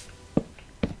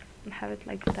and have it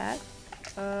like that.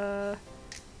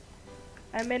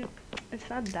 I mean, it's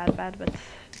not that bad, but it's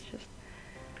just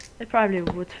it probably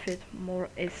would fit more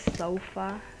a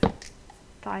sofa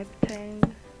type thing.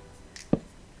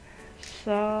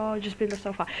 So just build a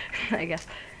sofa, I guess.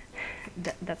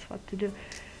 That's what to do.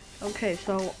 Okay,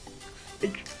 so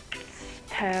it's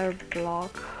stair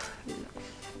block looks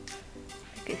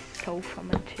like a sofa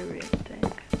material thing.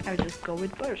 I'll just go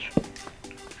with birch.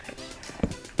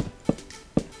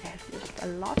 I have just a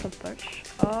lot of birch.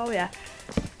 Oh yeah,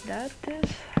 that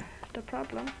is the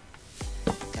problem.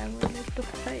 Then we need to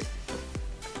face.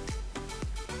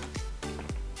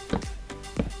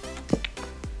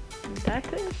 And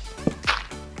that is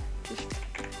just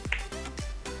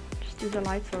use a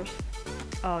light source.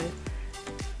 Oh yeah.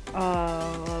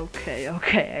 Oh, okay,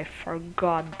 I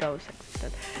forgot those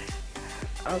existed.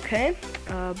 Okay,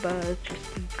 but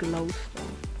just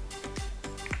glowstone.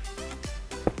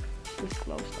 Just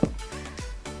glowstone.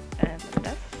 And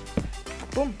that's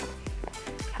boom.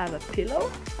 Have a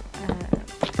pillow.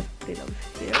 Pillows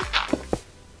here.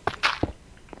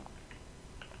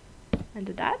 And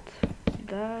that,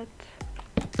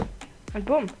 and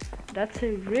boom. That's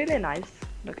a really nice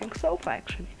looking sofa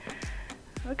actually.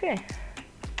 Okay.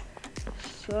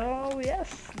 So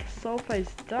yes, the sofa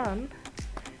is done.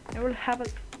 I will have a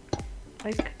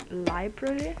like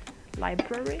library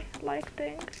like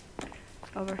thing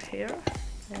over here.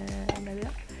 Maybe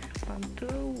 1, 2,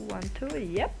 1, 2.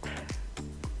 Yep.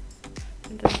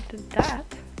 And then do that.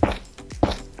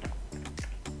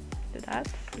 Do that.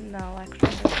 No,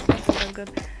 actually that's not so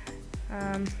good.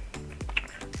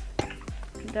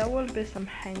 there will be some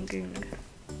hanging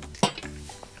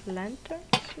lanterns.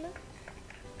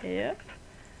 Yep.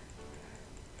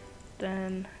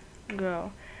 Then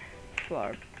go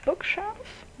for bookshelves.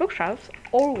 Bookshelves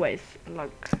always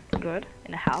look good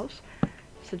in a house,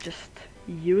 so just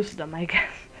use them, I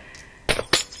guess.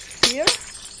 Here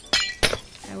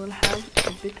I will have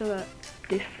a bit of a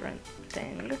different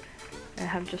thing. I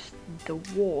have just the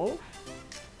wall.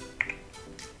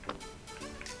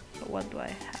 So what do I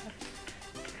have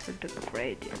for the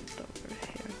gradient over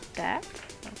here? That,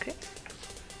 okay.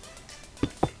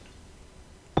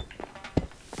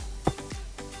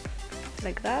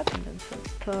 Like that, and then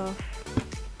sort of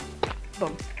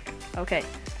boom. Okay.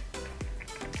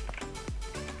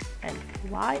 And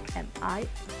why am I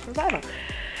survival?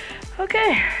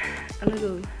 Okay, a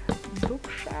little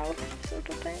bookshelf sort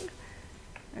of thing,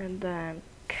 and then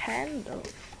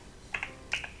candles.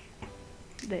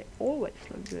 They always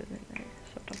look good in a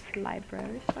sort of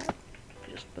library style.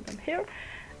 Just put them here,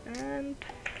 and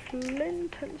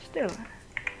flint and steel.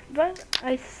 But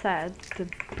I said the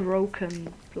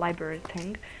broken library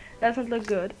thing doesn't look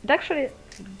good. It actually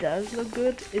does look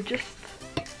good. It just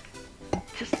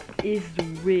is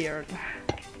weird.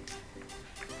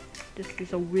 This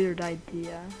is a weird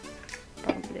idea,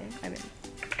 probably. I mean,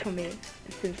 to me,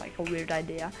 it seems like a weird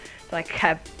idea to like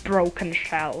have broken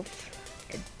shelves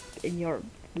in your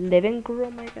living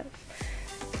room, I guess.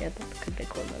 Yeah, that could be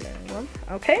called a living room.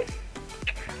 Okay.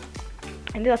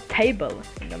 I need a table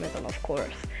in the middle, of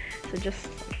course. So just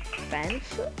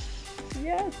fences.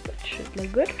 Yeah, that should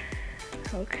look good.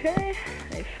 Okay,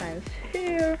 a fence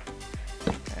here,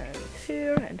 and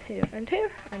here, and here, and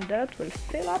here, and that will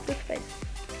fill up the space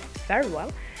very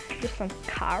well. Just some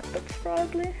carpets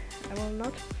probably. I will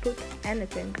not put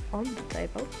anything on the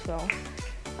table, so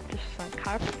just some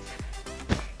carpets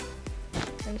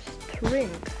and string,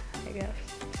 I guess.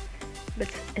 But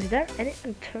is there any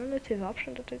alternative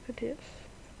option that I could use?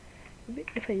 Maybe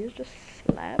if I use just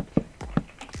slabs.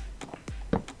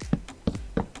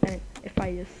 I mean, if I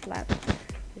use slabs,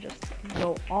 I just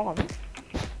go on.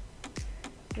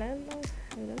 Then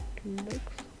that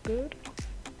looks good.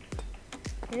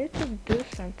 I need to do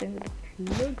something that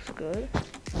looks good,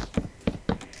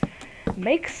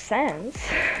 makes sense,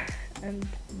 and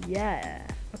yeah.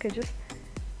 Okay, just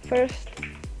first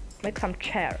make some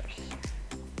chairs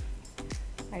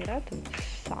like that on the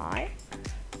side.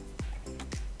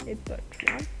 A bird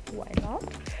one, why not?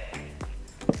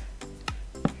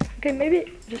 Okay,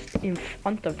 maybe just in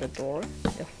front of the door.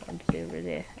 There won't be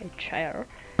really a chair.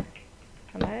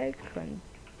 Like, and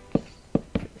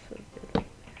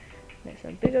make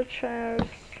some bigger chairs.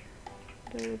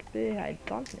 There would be. I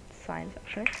don't need signs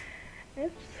actually.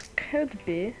 It could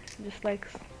be just like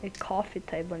a coffee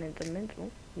table in the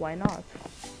middle. Why not?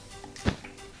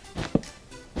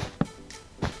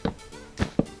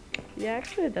 Yeah,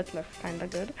 actually that looks kinda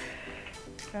good.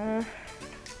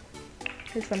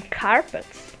 There's some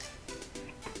carpets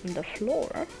on the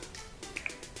floor.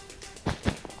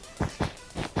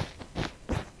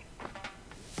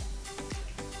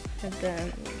 And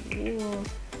then we'll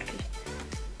just,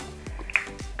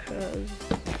 cause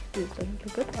this doesn't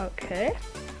look good. Okay.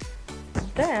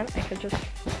 Then I could just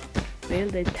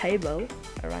build a table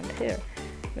around here.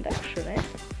 But actually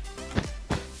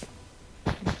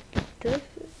it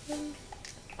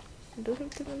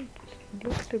doesn't even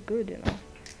look too good, you know.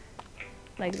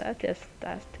 Like that, yes,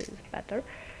 that is better.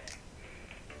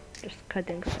 Just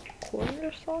cutting some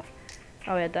corners off.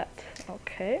 Oh yeah, that.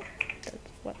 Okay,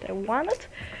 that's what I wanted.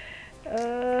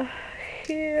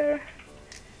 Here,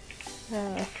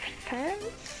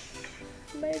 fence,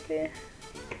 maybe.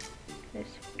 A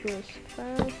spruce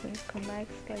fence and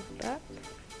connects like that.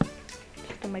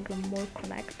 Just to make them more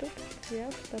connected.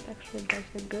 Yes, that actually does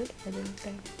look good. I didn't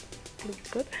think it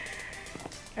looked good.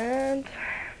 And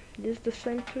use the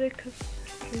same trick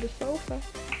as in the sofa.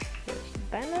 There's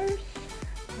banners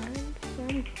and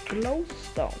some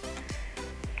glowstone.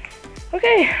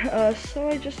 Okay, so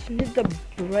I just need to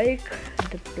break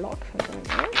the blocks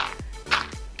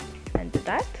and do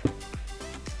that.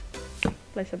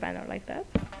 Place a banner like that,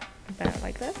 a banner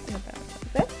like that, and a banner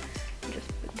like that. Just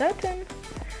put that in,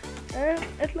 and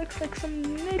it looks like some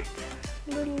neat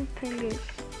little thingies.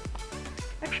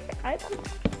 Actually, I don't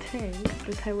think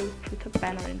that I will put a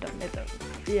banner in the middle.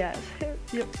 Yes, here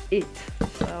you eat,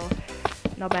 so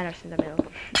no banners in the middle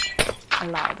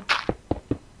allowed.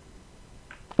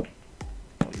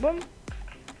 Boom.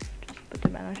 Just put the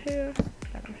banner here,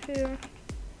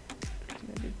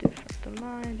 maybe different to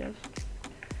mine, just,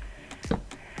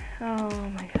 oh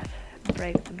my god,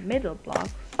 break the middle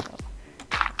blocks, so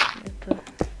I need to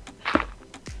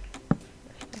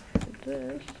stuff with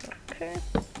this, Okay,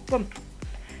 boom.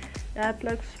 That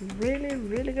looks really,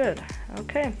 really good.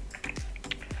 Okay.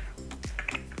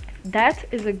 That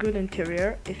is a good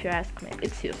interior, if you ask me.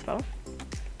 It's useful.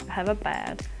 I have a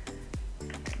bed,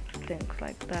 things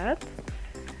like that.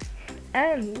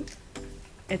 And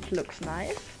it looks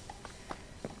nice.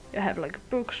 You have like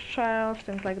bookshelves,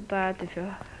 things like that. If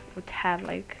you would have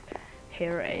like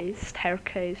here a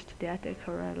staircase to the attic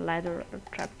or a ladder or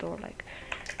trapdoor like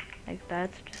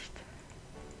that, just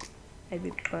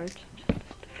maybe birds just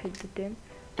to fit it in.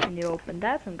 And you open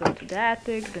that and go to the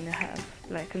attic, then you have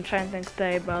like enchanting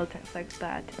table, things like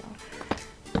that, you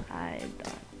know. I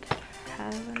don't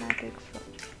have an attic, so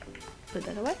just put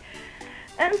that away.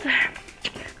 And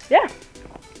yeah,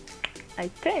 I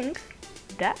think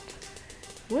that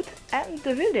would end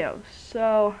the video.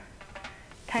 So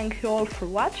thank you all for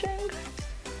watching,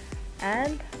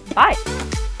 and bye!